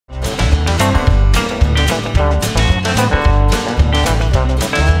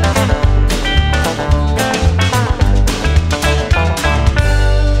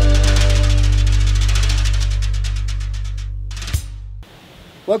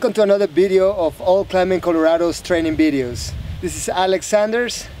Welcome to another video of All Climbing Colorado's training videos. This is Alex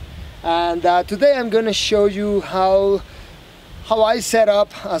Sanders, and today I'm going to show you how I set up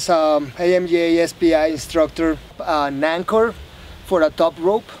as a AMGA SPI instructor an anchor for a top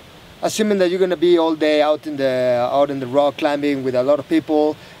rope. Assuming that you're going to be all day out in the rock climbing with a lot of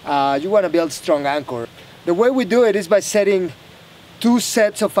people, you want to build strong anchor. The way we do it is by setting two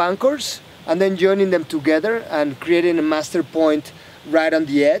sets of anchors and then joining them together and creating a master point right on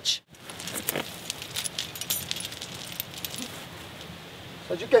the edge.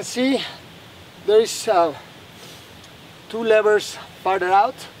 So as you can see, there is two levers farther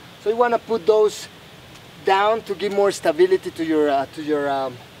out. So you want to put those down to give more stability to your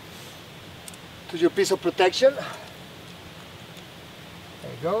piece of protection. There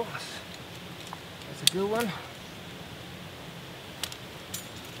you go. That's a good one.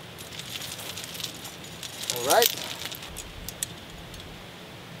 All right.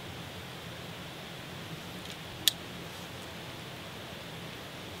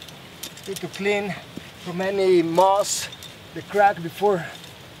 Need to clean from any moss the crack before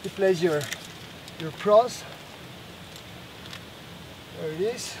you place your cross. There it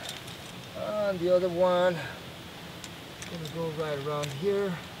is. And the other one gonna go right around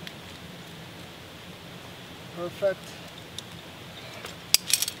here. Perfect.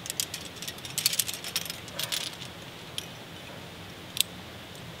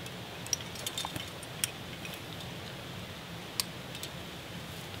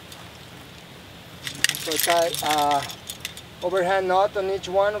 So tie overhand knot on each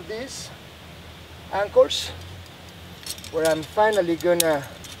one of these anchors, where I'm finally gonna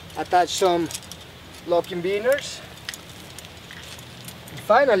attach some locking binners. And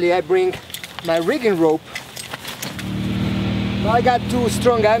finally, I bring my rigging rope. Now I got two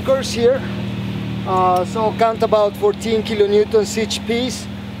strong anchors here, so count about 14 kilonewtons each piece.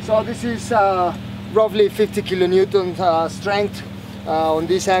 So this is roughly 50 kilonewton strength on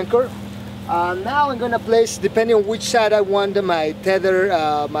this anchor. Now I'm gonna place, depending on which side I want my tether,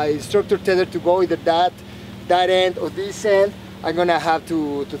 my instructor tether to go, either that end or this end. I'm gonna have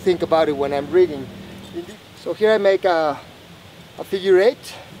to think about it when I'm rigging. So here I make a figure 8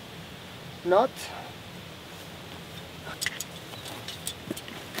 knot.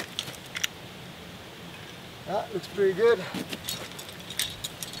 That looks pretty good.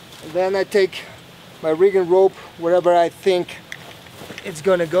 And then I take my rigging rope wherever I think it's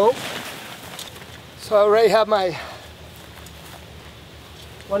gonna go. So I already have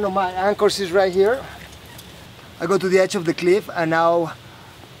one of my anchors is right here. I go to the edge of the cliff, and now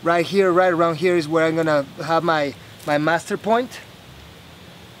right here, right around here is where I'm gonna have my master point.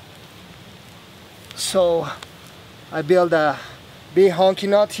 So I build a big honky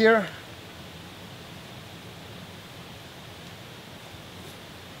knot here.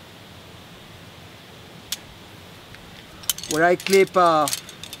 Where I clip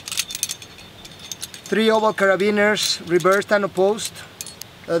 3 oval carabiners, reversed and opposed.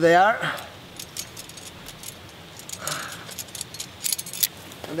 There they are.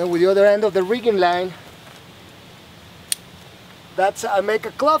 And then with the other end of the rigging line, I make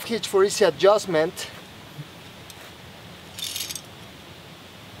a cloth hitch for easy adjustment.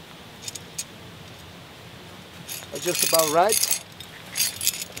 That's just about right.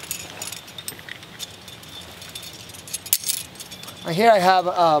 And here I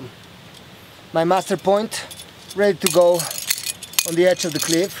have my master point ready to go on the edge of the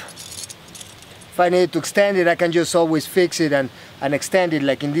cliff. If I need to extend it, I can just always fix it and extend it.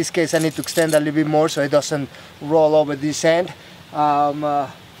 Like in this case, I need to extend a little bit more so it doesn't roll over this end.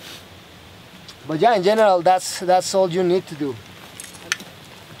 But yeah, in general, that's all you need to do.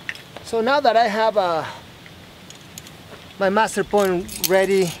 So now that I have my master point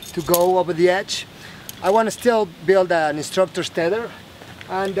ready to go over the edge, I want to still build an instructor's tether,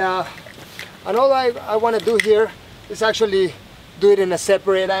 and all I want to do here is actually do it in a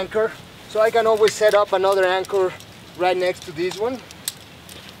separate anchor. So I can always set up another anchor right next to this one.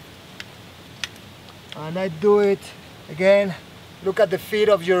 And I do it again, look at the feet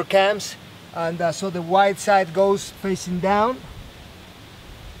of your cams, and so the wide side goes facing down.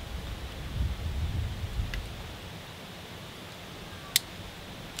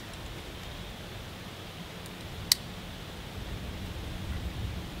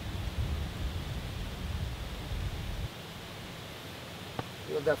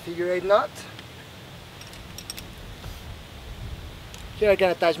 Build that figure 8 knot. Here I can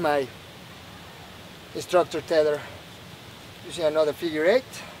attach my instructor tether using another figure 8.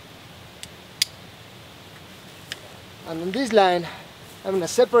 And on this line I'm going to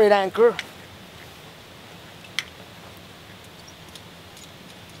separate anchor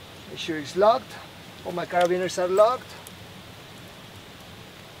Make sure it's locked. All my carabiners are locked.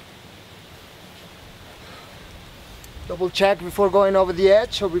 Double check before going over the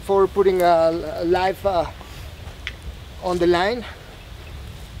edge or before putting a live on the line.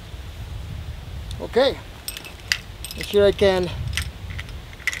 Okay, and here I can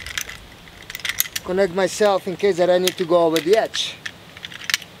connect myself in case that I need to go over the edge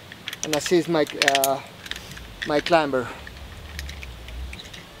and assist my my climber.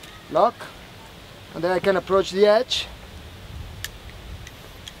 Lock, and then I can approach the edge.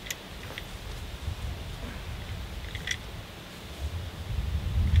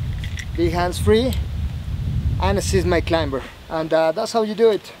 Be hands free and assist my climber, and that's how you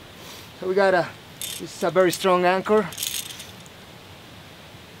do it. So we got this is a very strong anchor,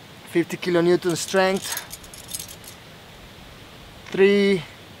 50 kilonewton strength, 3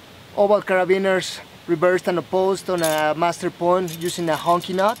 oval carabiners reversed and opposed on a master point using a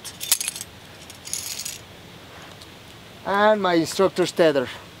honky knot, and my instructor's tether.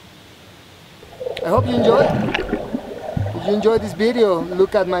 I hope you enjoyed. If you enjoyed this video,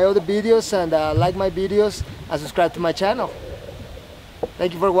 look at my other videos and like my videos and subscribe to my channel.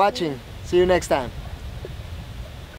 Thank you for watching. See you next time.